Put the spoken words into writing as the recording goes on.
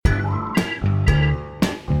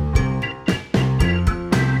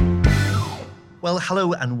Well,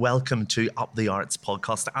 hello and welcome to Up the Arts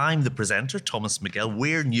podcast. I'm the presenter, Thomas McGill.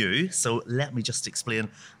 We're new, so let me just explain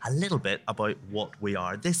a little bit about what we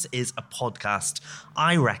are. This is a podcast,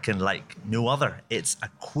 I reckon, like no other. It's a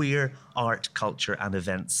queer art, culture and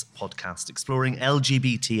events podcast exploring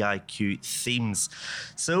LGBTIQ themes.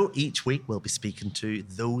 So each week we'll be speaking to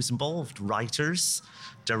those involved, writers,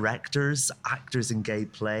 directors, actors in gay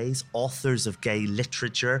plays, authors of gay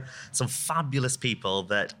literature, some fabulous people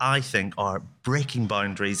that I think are breaking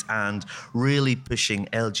boundaries and really pushing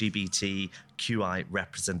LGBTQI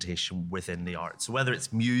representation within the arts. So whether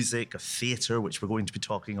it's music or theatre, which we're going to be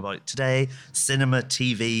talking about today, cinema,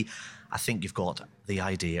 TV, I think you've got the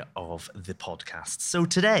idea of the podcast. So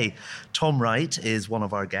today, Tom Wright is one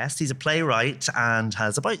of our guests. He's a playwright and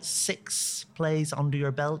has about 6 plays under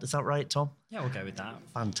your belt. Is that right, Tom? Yeah, we'll go with that.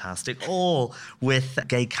 Fantastic. All with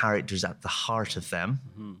gay characters at the heart of them.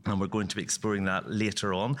 And we're going to be exploring that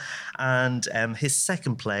later on. And his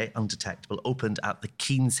second play, Undetectable, opened at the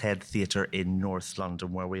King's Head Theatre in North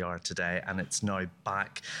London, where we are today. And it's now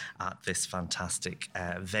back at this fantastic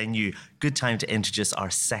venue. Good time to introduce our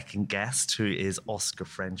second guest, who is Oscar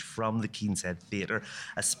French from the King's Head Theatre,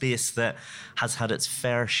 a space that has had its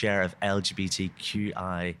fair share of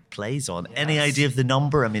LGBTQI plays on. Yes. Any idea of the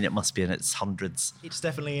number? I mean, it must be in its hundreds. It's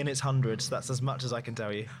definitely in its hundreds. That's as much as I can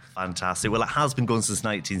tell you. Fantastic. Well, it has been going since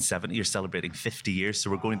 1970. You're celebrating 50 years, so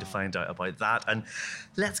we're going to find out about that. And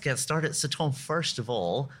let's get started. So, Tom, first of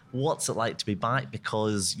all, what's it like to be back?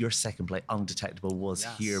 Because your second play, Undetectable, was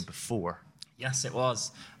here before. Yes, it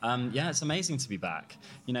was. It's amazing to be back.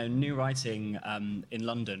 You know, new writing in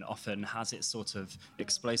London often has its sort of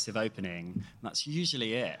explosive opening. That's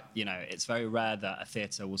usually it. You know, it's very rare that a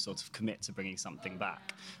theatre will sort of commit to bringing something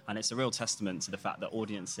back. And it's a real testament to the fact that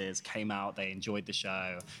audiences came out, they enjoyed the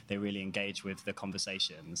show, they really engaged with the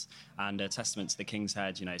conversations, and a testament to the King's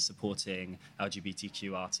Head, you know, supporting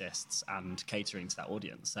LGBTQ artists and catering to that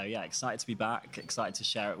audience. So, yeah, excited to be back, excited to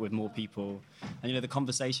share it with more people. And, you know, the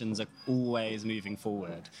conversations are always moving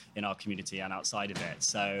forward in our community and outside of it.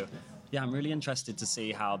 So, yeah, I'm really interested to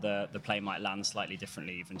see how the play might land slightly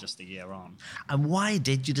differently even just a year on. And why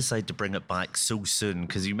did you decide to bring it back so soon?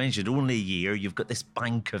 Because you mentioned only a year. You've got this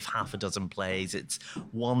bank of half a dozen plays. It's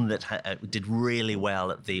one that did really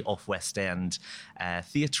well at the Off West End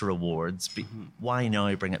Theatre Awards. But why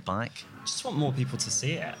now bring it back? Just want more people to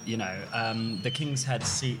see it, you know. The King's Head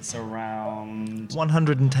seats around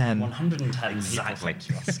 110. 110 Exactly. people. Thank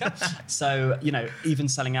you, Oscar. So, you know, even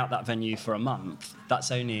selling out that venue for a month,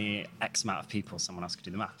 that's only X amount of people. Someone else could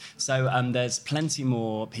do the math. So there's plenty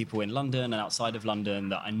more people in London and outside of London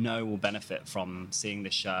that I know will benefit from seeing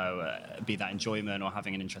this show, be that enjoyment or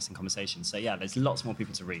having an interesting conversation. So, yeah, there's lots more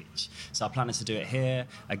people to reach. So our plan is to do it here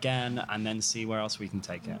again and then see where else we can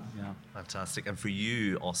take it. Yeah. Fantastic. And for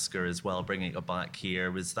you, Oscar, as well, bringing it back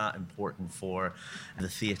here, was that important for the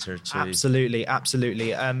theatre to... Absolutely.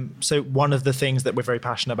 So one of the things that we're very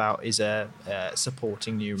passionate about is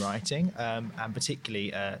supporting new writing, and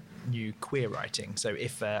particularly new queer writing. So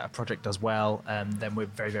if a project does well, then we're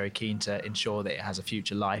very, very keen to ensure that it has a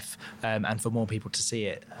future life, and for more people to see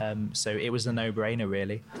it. So it was a no-brainer,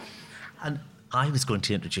 really. And I was going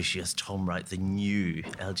to introduce you as Tom Wright, the new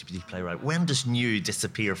LGBT playwright. When does new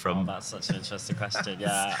disappear from... Oh, that's such an interesting question.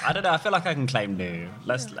 Yeah, I don't know. I feel like I can claim new.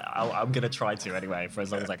 I'm going to try to anyway, for as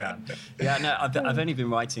long as I can. Yeah, no, I've only been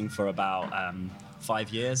writing for about 5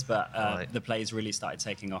 years, but the plays really started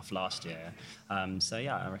taking off last year. So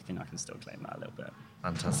yeah, I reckon I can still claim that a little bit.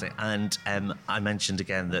 Fantastic. And I mentioned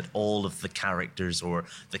again that all of the characters or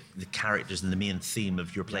the characters and the main theme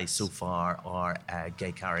of your play so far are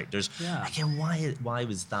gay characters. Yeah. Again, why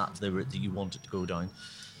was that the route that you wanted to go down?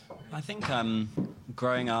 I think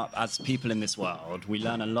growing up as people in this world, we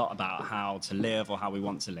learn a lot about how to live or how we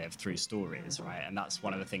want to live through stories, right? And that's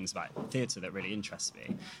one of the things about theatre that really interests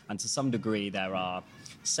me. And to some degree, there are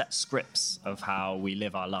set scripts of how we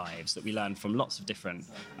live our lives that we learn from lots of different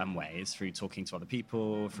ways, through talking to other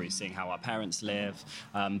people, through seeing how our parents live,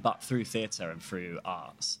 but through theatre and through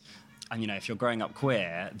arts. And, you know, if you're growing up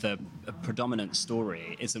queer, the predominant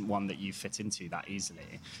story isn't one that you fit into that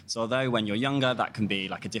easily. So although when you're younger, that can be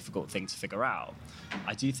like a difficult thing to figure out,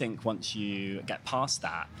 I do think once you get past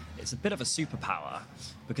that, it's a bit of a superpower.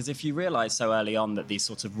 Because if you realise so early on that these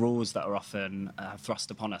sorts of rules that are often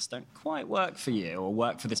thrust upon us don't quite work for you or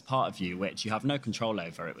work for this part of you, which you have no control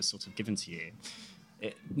over, it was sort of given to you,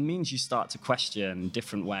 it means you start to question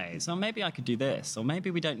different ways. Oh, maybe I could do this, or maybe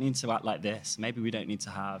we don't need to act like this. Maybe we don't need to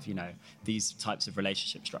have, these types of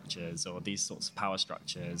relationship structures or these sorts of power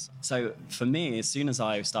structures. So for me, as soon as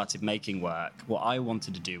I started making work, what I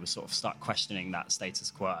wanted to do was sort of start questioning that status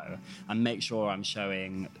quo and make sure I'm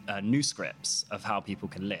showing new scripts of how people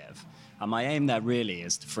can live. And my aim there really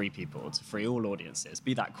is to free people, to free all audiences,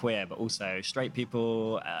 be that queer, but also straight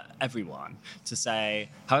people, everyone, to say,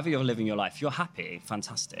 however you're living your life, if you're happy,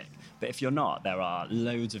 fantastic. But if you're not, there are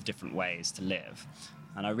loads of different ways to live.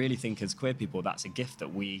 And I really think as queer people, that's a gift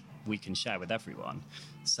that we can share with everyone.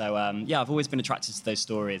 So, I've always been attracted to those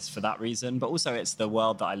stories for that reason, but also it's the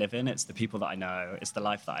world that I live in, it's the people that I know, it's the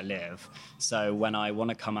life that I live. So when I want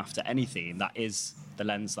to come after any theme, that is the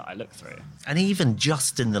lens that I look through. And even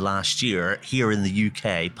just in the last year, here in the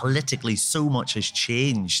UK, politically, so much has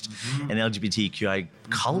changed in LGBTQI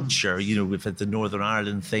culture. We've had the Northern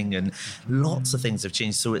Ireland thing, and lots of things have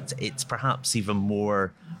changed. So it's perhaps even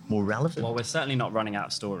more relevant. Well, we're certainly not running out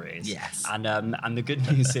of stories. Yes. And the good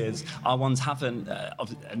news is our ones haven't,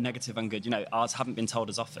 negative and good, ours haven't been told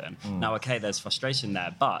as often. Now, okay, there's frustration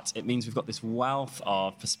there, but it means we've got this wealth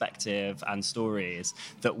of perspective and stories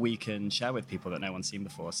that we can share with people that no one's seen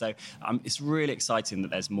before. So it's really exciting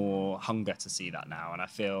that there's more hunger to see that now. And I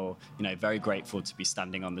feel, very grateful to be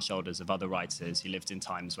standing on the shoulders of other writers who lived in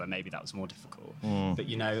times where maybe that was more difficult. But,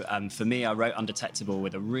 for me, I wrote Undetectable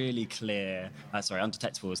with a really clear,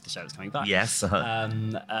 Undetectable is the show that's coming back. Yes.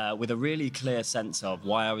 With a really clear sense of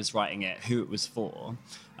why I was writing it, who it was for,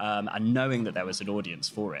 and knowing that there was an audience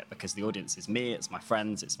for it, because the audience is me, it's my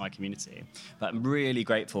friends, it's my community. But I'm really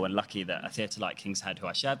grateful and lucky that a theatre like King's Head, who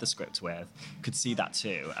I shared the script with, could see that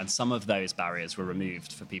too. And some of those barriers were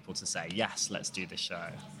removed for people to say, yes, let's do this show.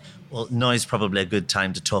 Well, now is probably a good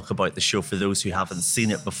time to talk about the show for those who haven't seen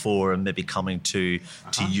it before and maybe coming to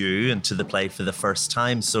you and to the play for the first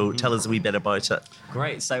time. So tell us a wee bit about it.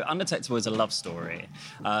 Great. So Undetectable is a love story.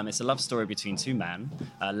 It's a love story between two men,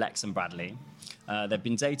 Lex and Bradley. They've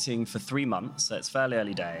been dating for 3 months, so it's fairly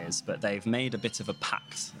early days, but they've made a bit of a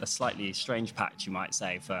pact, a slightly strange pact, you might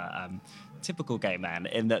say, for typical gay men,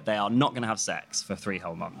 in that they are not going to have sex for 3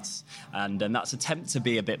 whole months. And that's an attempt to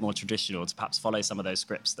be a bit more traditional, to perhaps follow some of those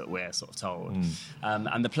scripts that we're sort of told.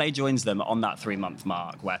 And the play joins them on that 3-month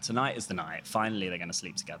mark, where tonight is the night, finally they're going to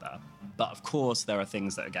sleep together. But of course, there are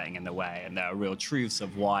things that are getting in the way, and there are real truths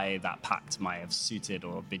of why that pact might have suited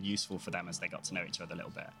or been useful for them as they got to know each other a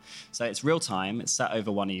little bit. So it's real time, it's set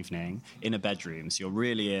over one evening in a bedroom, so you're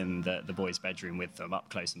really in the boys' bedroom with them, up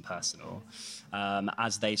close and personal,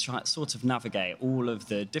 as they try sort of navigate all of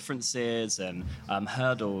the differences and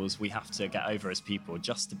hurdles we have to get over as people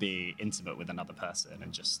just to be intimate with another person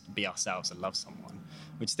and just be ourselves and love someone,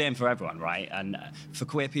 which is the aim for everyone, right? And for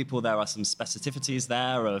queer people, there are some specificities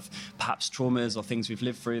there of perhaps traumas or things we've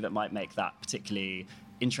lived through that might make that particularly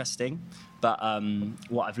interesting. But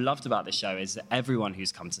what I've loved about this show is that everyone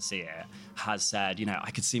who's come to see it has said, I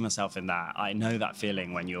could see myself in that. I know that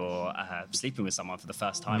feeling when you're sleeping with someone for the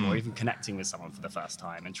first time or even connecting with someone for the first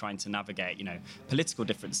time and trying to navigate, political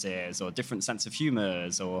differences or different sense of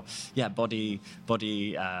humours or, body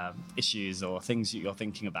issues or things you're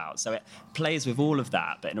thinking about. So it plays with all of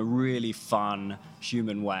that, but in a really fun,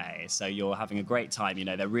 human way. So you're having a great time.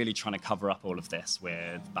 They're really trying to cover up all of this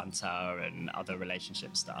with banter and other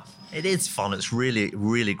relationship stuff. It is fun. It's really,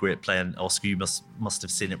 really great play. And Oscar, you must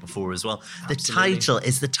have seen it before as well. Absolutely.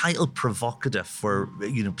 The title provocative for,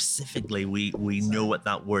 specifically we know what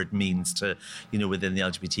that word means to, within the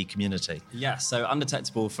LGBT community. Yeah, so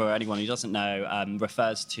undetectable, for anyone who doesn't know,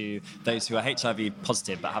 refers to those who are HIV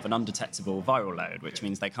positive but have an undetectable viral load, which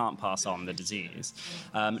means they can't pass on the disease.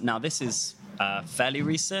 Now, this is fairly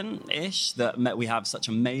recent-ish that we have such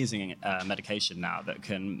amazing medication now that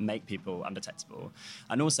can make people undetectable.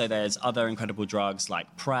 And also there's other incredible drugs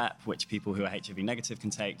like PrEP, which people who are HIV negative can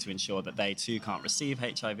take to ensure that they too can't receive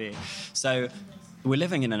HIV. So we're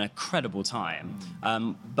living in an incredible time,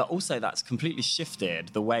 but also that's completely shifted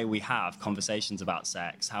the way we have conversations about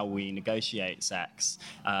sex, how we negotiate sex,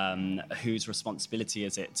 whose responsibility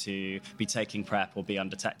is it to be taking PrEP or be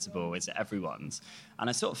undetectable? Is it everyone's? And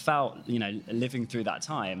I sort of felt, living through that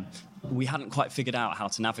time, we hadn't quite figured out how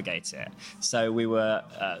to navigate it. So we were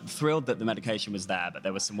thrilled that the medication was there, but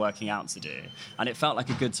there was some working out to do. And it felt like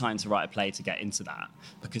a good time to write a play to get into that,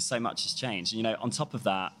 because so much has changed. On top of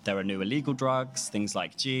that, there are new illegal drugs, things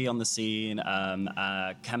like G on the scene.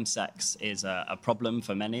 Chemsex is a problem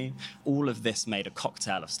for many. All of this made a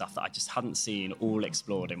cocktail of stuff that I just hadn't seen all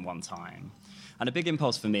explored in one time. And a big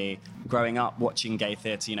impulse for me, growing up, watching gay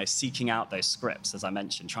theatre, seeking out those scripts, as I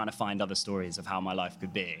mentioned, trying to find other stories of how my life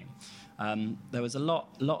could be. there was a lot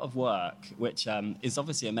of work, which is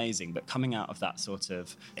obviously amazing, but coming out of that sort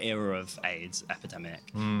of era of AIDS epidemic,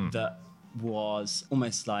 that was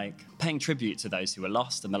almost like paying tribute to those who were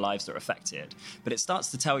lost and the lives that were affected. But it starts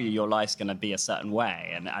to tell you your life's going to be a certain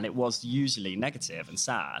way, and it was usually negative and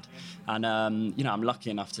sad. And, I'm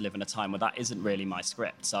lucky enough to live in a time where that isn't really my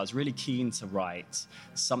script. So I was really keen to write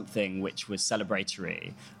something which was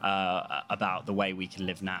celebratory about the way we can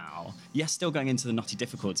live now. Yes, still going into the knotty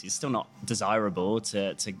difficulties, still not desirable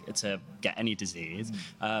to get any disease,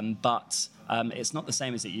 but it's not the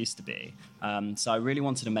same as it used to be. So I really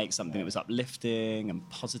wanted to make something that was uplifting and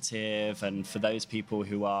positive, and for those people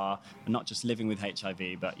who are not just living with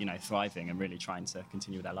HIV, but thriving and really trying to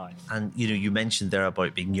continue their life. And you mentioned there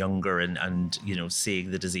about being younger and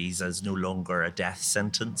seeing the disease as no longer a death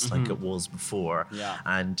sentence like it was before. Yeah.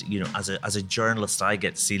 And as a journalist, I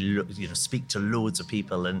get to see speak to loads of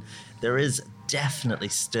people, and there is definitely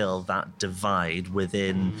still that divide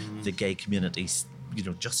within the gay community.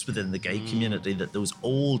 Just within the gay community, that those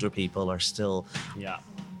older people are still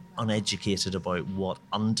uneducated about what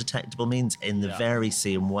undetectable means, in the very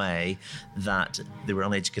same way that they were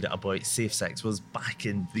uneducated about safe sex was back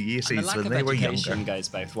in the 80s when they were younger. The lack of education goes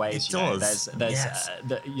both ways. It does. There's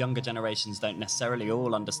the younger generations don't necessarily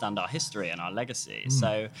all understand our history and our legacy.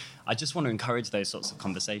 So I just want to encourage those sorts of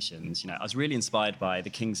conversations. I was really inspired by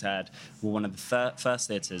the King's Head, were one of the first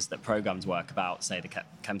theatres that programmed work about, say, the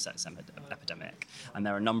chemsex epidemic. And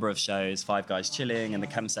there are a number of shows, Five Guys Chilling and the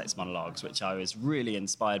Chemsex monologues, which I was really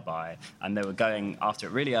inspired by, and they were going after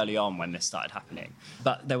it really early on when this started happening.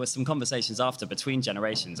 But there were some conversations after between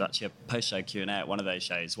generations, actually a post-show Q&A at one of those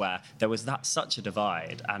shows, where there was such a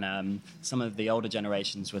divide, and some of the older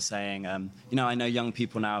generations were saying, I know young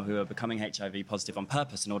people now who are becoming HIV positive on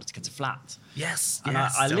purpose in order to get a flat. Yes, And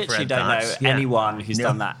I literally don't know anyone who's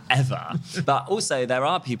done that ever. But also there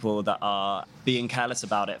are people that are being careless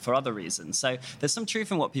about it for other reasons. So there's some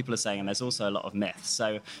truth in what people are saying, and there's also a lot of myth.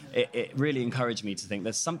 So it really encouraged me to think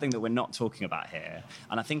there's something that we're not talking about here.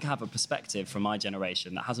 And I think I have a perspective from my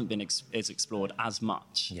generation that hasn't been is explored as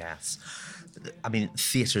much. Yes. I mean,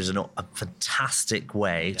 theatre is a fantastic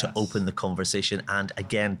way to open the conversation. And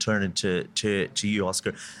again, turning to you,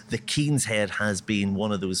 Oscar, the King's Head has been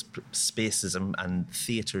one of those spaces and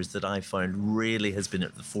theatres that I found really has been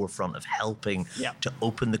at the forefront of helping to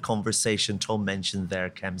open the conversation. Tom mentioned there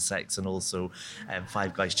Chemsex and also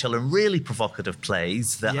Five Guys Chilling, really provocative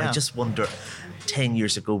plays that I just wonder 10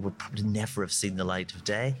 years ago would probably never have seen the light of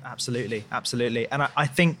day. Absolutely. And I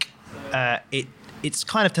think it's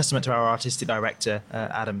kind of testament to our artistic director,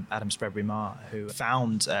 Adam Spreadbury-Marr, who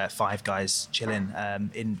found Five Guys Chilling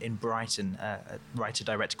in Brighton. A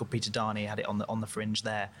writer-director called Peter Darney had it on the Fringe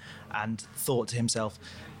there, and thought to himself,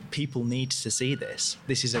 people need to see this.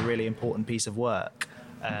 This is a really important piece of work.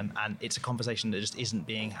 And it's a conversation that just isn't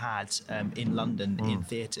being had in London in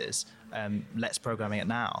theatres. Let's programming it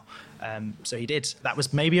now. So he did. That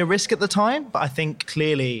was maybe a risk at the time, but I think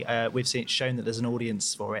clearly we've shown that there's an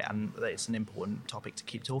audience for it, and that it's an important topic to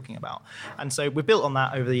keep talking about. And so we've built on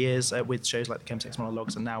that over the years with shows like the Chemsex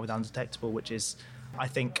monologues, and now with Undetectable, which is, I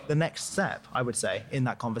think, the next step, I would say, in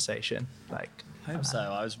that conversation. I hope so.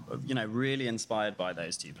 I was, really inspired by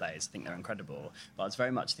those two plays. I think they're incredible. But I was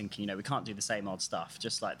very much thinking, we can't do the same old stuff,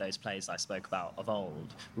 just like those plays I spoke about of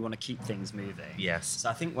old. We want to keep things moving. Yes. So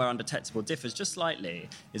I think where Undetectable differs just slightly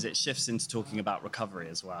is it shifts into talking about recovery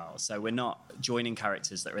as well. So we're not joining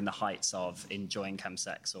characters that are in the heights of enjoying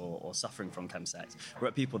chemsex or suffering from chemsex. We're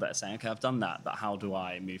at people that are saying, okay, I've done that, but how do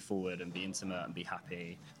I move forward and be intimate and be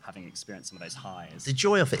happy, having experienced some of those highs? The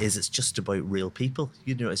joy of it is it's just about real people.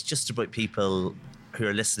 It's just about people who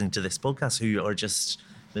are listening to this podcast who are just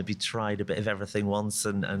maybe tried a bit of everything once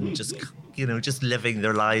and just just living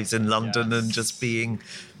their lives in London and just being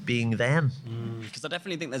them. Because I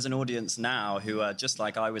definitely think there's an audience now who are just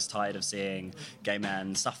like I was tired of seeing gay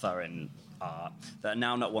men suffer in art, that are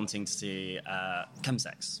now not wanting to see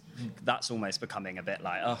chemsex. That's almost becoming a bit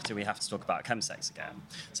like, do we have to talk about chemsex again?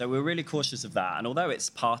 So we're really cautious of that. And although it's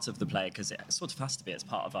part of the play, because it sort of has to be, it's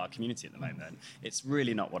part of our community at the moment, it's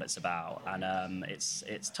really not what it's about. And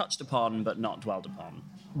it's touched upon, but not dwelled upon.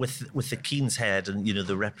 With the King's Head and,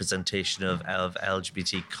 the representation of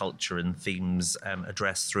LGBT culture and themes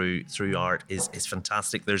addressed through art is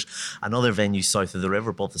fantastic. There's another venue south of the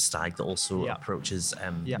river, Bob the Stag, that also approaches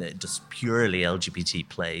just purely LGBT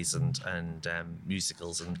plays and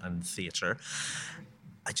musicals and theatre.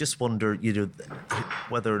 I just wonder,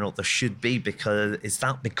 whether or not there should be, because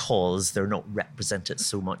they're not represented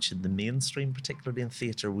so much in the mainstream, particularly in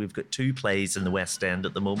theatre. We've got 2 plays in the West End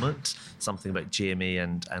at the moment, something about Jamie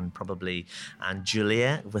and probably and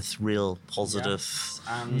Juliet, with real positive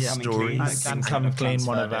stories. And Come Clean,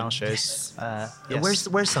 one of our shows. Where's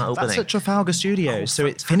that opening? That's at Trafalgar Studios, so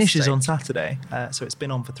it finishes on Saturday. So it's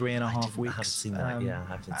been on for 3.5 weeks. I haven't seen that. I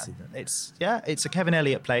haven't seen that. It's a Kevin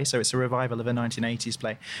Elliott play, so it's a revival of a 1980s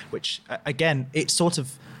play, which again, it's sort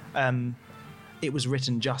of it was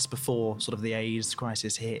written just before sort of the AIDS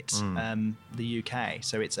crisis hit the UK,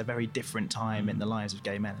 so it's a very different time in the lives of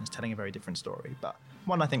gay men. It's telling a very different story, but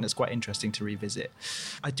one I think that's quite interesting to revisit.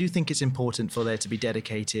 I do think it's important for there to be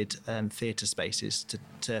dedicated theatre spaces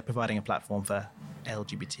to providing a platform for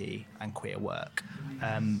LGBT and queer work.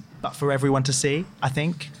 But for everyone to see, I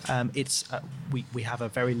think we have a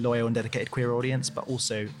very loyal and dedicated queer audience, but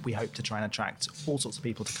also we hope to try and attract all sorts of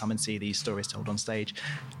people to come and see these stories told on stage,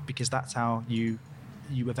 because that's how you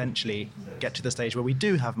eventually get to the stage where we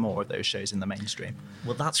do have more of those shows in the mainstream.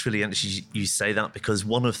 Well, that's really interesting you say that, because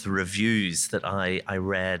one of the reviews that I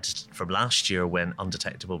read from last year when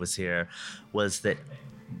Undetectable was here was that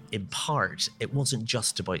in part it wasn't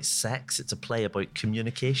just about sex, it's a play about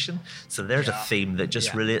communication. So there's a theme that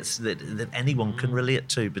just relates, that anyone can relate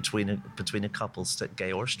to between a couple,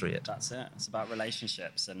 gay or straight. That's it. It's about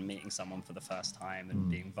relationships and meeting someone for the first time and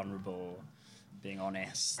being vulnerable, being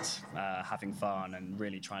honest, having fun, and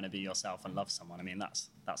really trying to be yourself and love someone. I mean, that's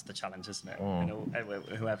the challenge, isn't it?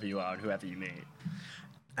 Whoever you are and whoever you meet.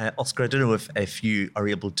 Oscar, I don't know if you are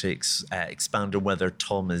able to expand on whether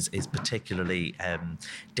Tom is particularly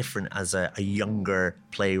different as a younger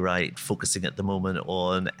playwright focusing at the moment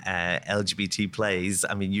on LGBT plays.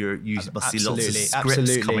 I mean, you must see lots of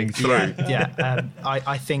scripts coming through.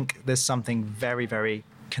 I think there's something very, very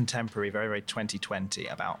contemporary, very, very 2020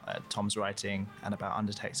 about Tom's writing and about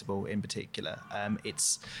Undetectable in particular.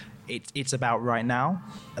 It's about right now,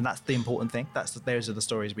 and that's the important thing. Those are the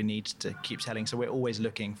stories we need to keep telling. So we're always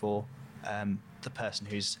looking for the person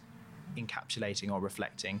who's encapsulating or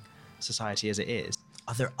reflecting society as it is.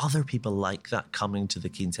 Are there other people like that coming to the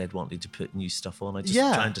King's Head wanting to put new stuff on? I'm just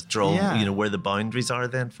trying to draw, where the boundaries are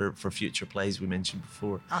then for future plays we mentioned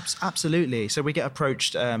before. Absolutely. So we get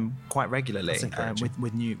approached quite regularly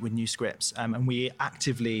with new scripts, and we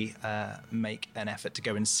actively make an effort to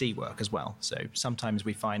go and see work as well. So sometimes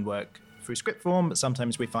we find work through script form, but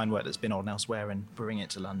sometimes we find work that's been on elsewhere and bring it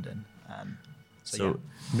to London. So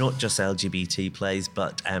not just LGBT plays,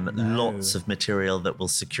 but lots of material that will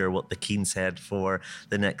secure what the King's Head for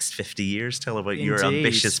the next 50 years. Tell about your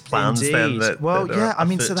ambitious plans then.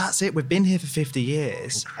 So that's it. We've been here for 50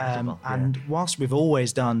 years. And whilst we've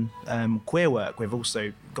always done queer work, we've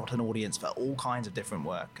also got an audience for all kinds of different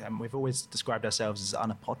work. We've always described ourselves as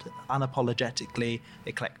unapologetically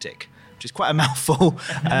eclectic, which is quite a mouthful.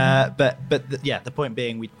 The point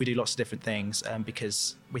being, we do lots of different things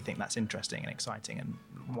because we think that's interesting and exciting, and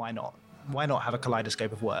why not have a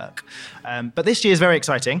kaleidoscope of work? But this year is very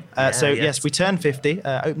exciting. Yes, we turned 50,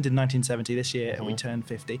 opened in 1970 this year, and we turned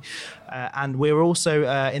 50. And we're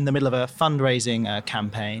also in the middle of a fundraising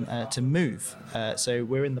campaign to move. So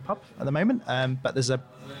we're in the pub at the moment, but there's a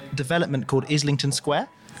development called Islington Square,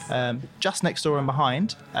 just next door and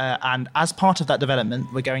behind. And as part of that development,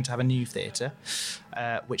 we're going to have a new theatre,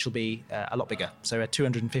 which will be a lot bigger. So a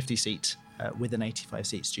 250-seat with an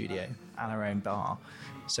 85-seat studio and our own bar.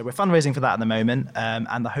 So we're fundraising for that at the moment,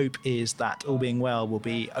 and the hope is that, all being well, we'll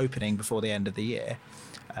be opening before the end of the year.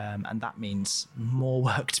 And that means more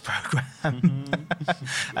work to programme.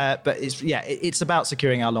 But it's about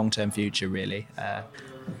securing our long-term future, really.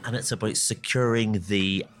 And it's about securing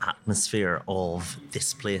the atmosphere of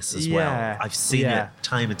this place as well. I've seen it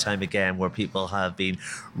time and time again where people have been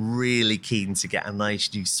really keen to get a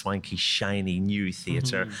nice, new, swanky, shiny, new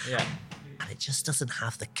theatre. And it just doesn't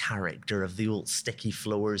have the character of the old sticky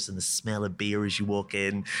floors and the smell of beer as you walk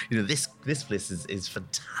in. This place is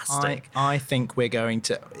fantastic. I think we're going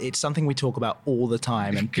to. It's something we talk about all the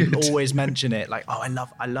time, and people always mention it. Like, I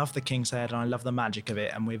love the King's Head, and I love the magic of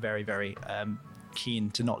it, and we're very, very keen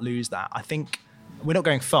to not lose that. I think we're not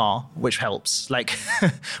going far, which helps. Like,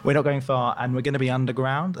 we're not going far, and we're going to be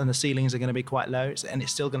underground, and the ceilings are going to be quite low, and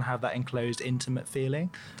it's still going to have that enclosed, intimate feeling.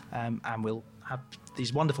 And we'll have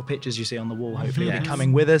these wonderful pictures you see on the wall, hopefully, will be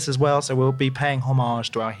coming with us as well. So we'll be paying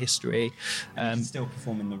homage to our history. You can still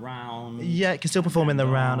perform in the round. Yeah, it can still perform in the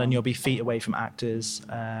round, and you'll be feet away from actors.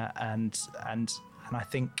 And I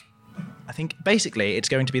think I think basically it's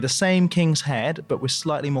going to be the same King's Head, but with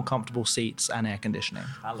slightly more comfortable seats and air conditioning.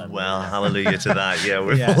 Hallelujah. Well, hallelujah to that. Yeah,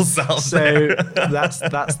 we're Yeah. full self So there. that's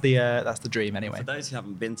the dream anyway. For those who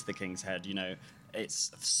haven't been to the King's Head,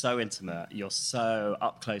 it's so intimate. You're so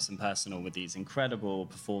up close and personal with these incredible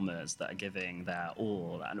performers that are giving their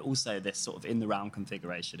all. And also this sort of in the round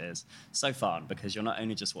configuration is so fun because you're not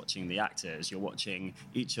only just watching the actors, you're watching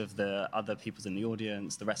each of the other people in the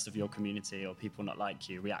audience, the rest of your community or people not like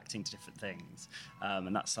you reacting to different things.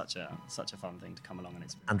 And that's such a fun thing to come along and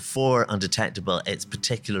experience. And for Undetectable, it's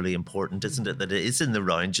particularly important, isn't it, that it is in the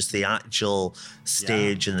round, just the actual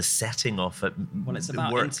stage and the setting of it. Well, it's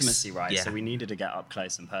about works. intimacy, right? Yeah. So we needed to get up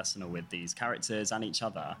close and personal with these characters and each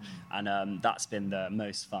other. And that's been the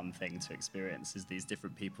most fun thing to experience is these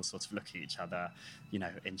different people sort of look at each other,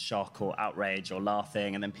 in shock or outrage or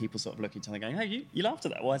laughing. And then people sort of look at each other going, hey, you laughed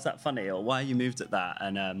at that. Why is that funny? Or why are you moved at that?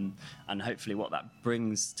 And hopefully what that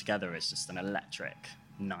brings together is just an electric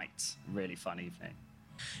night, really fun evening.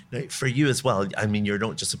 Now, for you as well, I mean, you're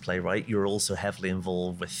not just a playwright, you're also heavily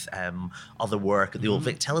involved with other work at the Old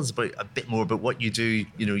Vic. Tell us a bit more about what you do,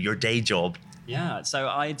 your day job. Yeah, so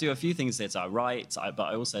I do a few things here. I write, but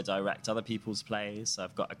I also direct other people's plays. So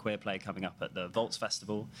I've got a queer play coming up at the Vaults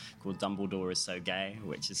Festival called Dumbledore is So Gay,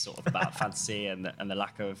 which is sort of about fantasy and the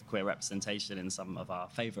lack of queer representation in some of our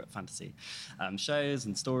favourite fantasy shows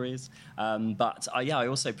and stories. But I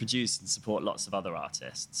also produce and support lots of other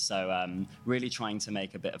artists. So really trying to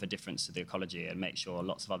make a bit of a difference to the ecology and make sure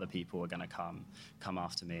lots of other people are going to come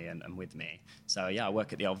after me and with me. So I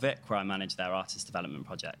work at the Old Vic where I manage their artist development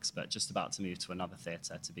projects, but just about to move to another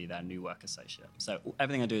theatre to be their new work associate. So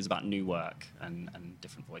everything I do is about new work and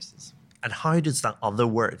different voices. And how does that other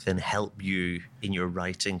work then help you in your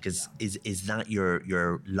writing? Because is that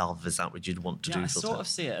your love? Is that what you'd want to do? I sort of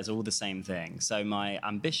see it as all the same thing. So my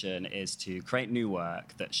ambition is to create new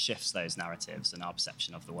work that shifts those narratives and our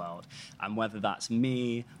perception of the world. And whether that's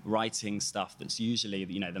me writing stuff that's usually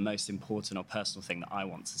the most important or personal thing that I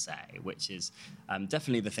want to say, which is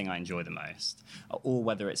definitely the thing I enjoy the most, or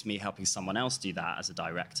whether it's me helping someone else do that as a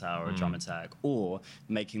director or a dramaturg, or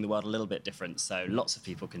making the world a little bit different so lots of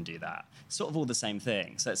people can do that. It's sort of all the same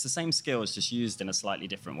thing. So it's the same skills, just used in a slightly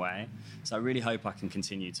different way. So I really hope I can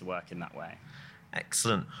continue to work in that way.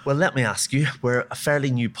 Excellent. Well, let me ask you, we're a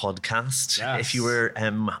fairly new podcast. Yes. If you were,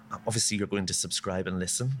 obviously you're going to subscribe and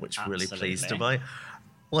listen, which we're really pleased Absolutely. about.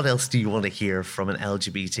 What else do you want to hear from an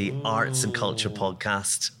LGBT arts and culture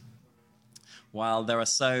podcast? While there are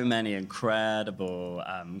so many incredible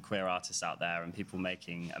queer artists out there and people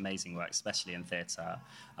making amazing work, especially in theatre,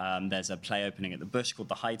 there's a play opening at the Bush called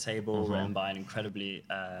The High Table, written by an incredibly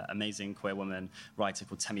amazing queer woman writer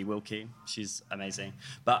called Temi Wilkie. She's amazing.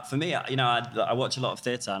 But for me, I watch a lot of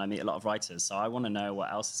theatre and I meet a lot of writers, so I want to know what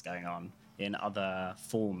else is going on in other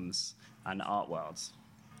forms and art worlds.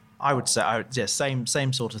 I would say, same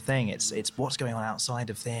sort of thing. It's what's going on outside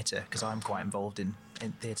of theatre, because I'm quite involved in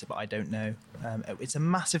theatre, but I don't know. It's a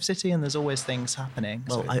massive city, and there's always things happening.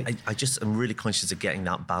 Well, So I'm really conscious of getting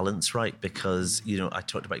that balance right because, I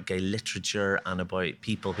talked about gay literature and about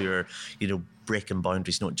people who are, breaking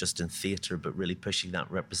boundaries, not just in theatre, but really pushing that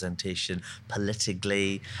representation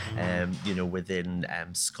politically, within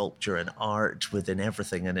sculpture and art, within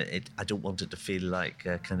everything. And I don't want it to feel like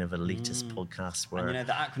a kind of elitist podcast where... And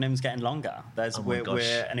the acronym's getting longer.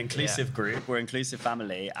 We're an inclusive group, we're an inclusive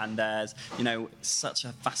family, and there's, such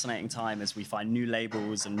a fascinating time as we find new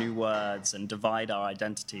labels and new words and divide our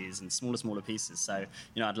identities in smaller pieces. So,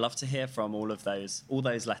 I'd love to hear from all those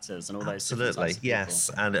letters and all those different Absolutely, types of yes.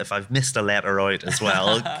 people. And if I've missed a letter out as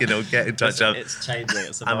well, get in touch. It's changing.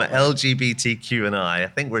 It's I'm an evolving. LGBTQ and I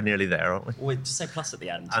think we're nearly there, aren't we? Well, just say plus at the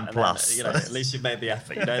end. And then, plus. at least you've made the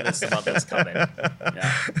effort. There's some others coming.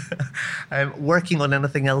 Yeah. Working on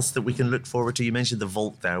anything else that we can look forward to? You mentioned the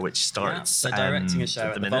Vault there, which starts. So directing a show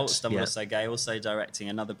at the minute. Vaults, Dumbledore So Gay, also directing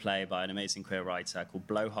another play by an amazing queer writer called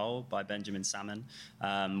Blowhole by Benjamin Salmon,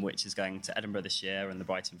 which is going to Edinburgh this year and the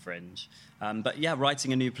Brighton Fringe.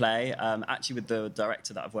 Writing a new play, actually with the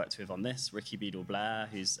director that I've worked with on this, Ricky Beadle-Blair,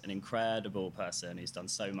 who's an incredible person who's done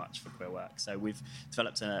so much for queer work. So we've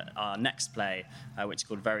developed our next play, which is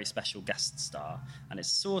called Very Special Guest Star, and it's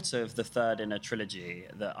sort of the third in a trilogy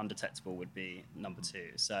that Undetectable would be number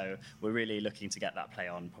 2. So we're really looking to get that play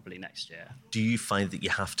on probably next year. Do you find that you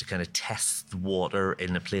have to kind of test the water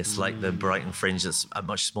in a place like the Brighton Fringe, that's a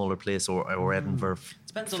much smaller place, or Edinburgh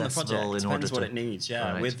Depends on the Festival project. in order Depends what to- it needs.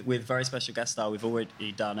 Yeah, Right. with Very Special Guest Star, we've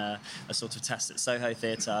already done a sort of test at Soho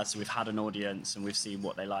Theatre, so we've had an audience and we've seen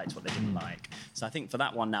what they liked, what they didn't like. So I think for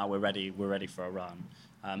that one now we're ready for a run.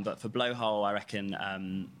 But for Blowhole, I reckon,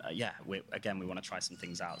 we want to try some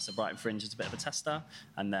things out. So Brighton Fringe is a bit of a tester,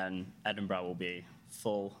 and then Edinburgh will be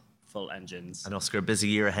full engines. And Oscar, a busy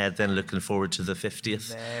year ahead then, looking forward to the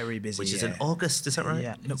 50th. Very busy. Which is in August, is that right?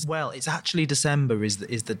 Yeah. No, well, it's actually December is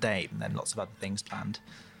the date, and then lots of other things planned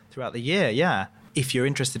throughout the year, yeah. If you're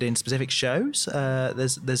interested in specific shows,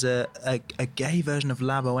 there's a gay version of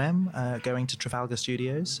La Boheme going to Trafalgar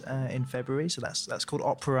Studios in February, so that's called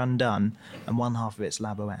Opera Undone, and one half of it's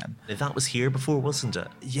La Boheme. That was here before, wasn't it?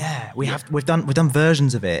 Yeah, we've done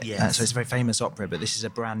versions of it. Yes. So it's a very famous opera, but this is a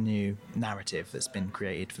brand new narrative that's been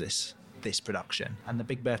created for this production. And the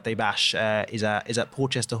big birthday bash is at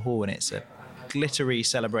Porchester Hall, and it's a glittery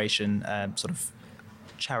celebration, sort of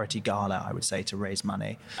charity gala, I would say, to raise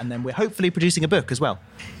money. And then we're hopefully producing a book as well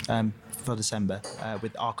for December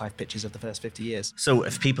with archive pictures of the first 50 years. So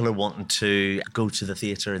if people are wanting to go to the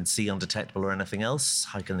theatre and see Undetectable or anything else,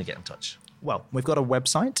 how can they get in touch? Well, we've got a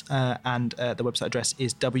website, and the website address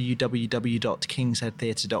is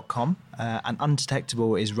www.kingsheadtheatre.com, and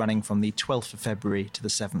Undetectable is running from the 12th of February to the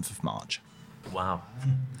 7th of March. Wow.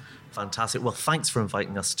 Fantastic. Well, thanks for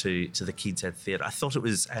inviting us to the King's Head Theatre. I thought it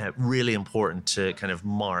was really important to kind of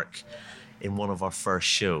mark in one of our first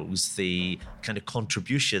shows the kind of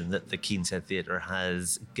contribution that the King's Head Theatre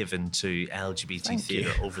has given to LGBT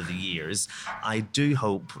theatre over the years. I do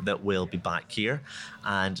hope that we'll be back here.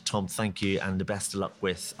 And Tom, thank you, and the best of luck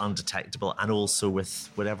with Undetectable and also with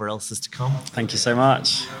whatever else is to come. Thank you so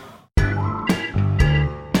much.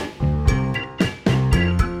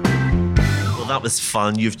 That was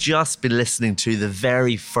fun. You've just been listening to the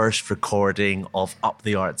very first recording of Up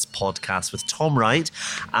the Arts podcast with Tom Wright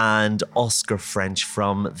and Oscar French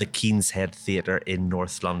from the King's Head Theatre in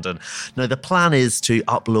North London. Now, the plan is to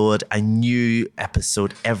upload a new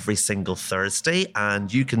episode every single Thursday,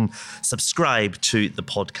 and you can subscribe to the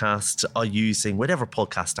podcast using whatever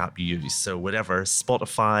podcast app you use. So whatever,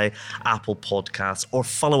 Spotify, Apple Podcasts, or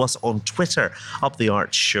follow us on Twitter, Up the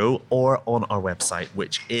Arts Show, or on our website,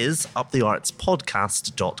 which is uptheartspodcast.com.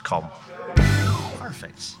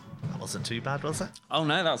 Perfect. That wasn't too bad, was it? Oh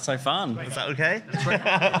no, that's so fun. Is that okay?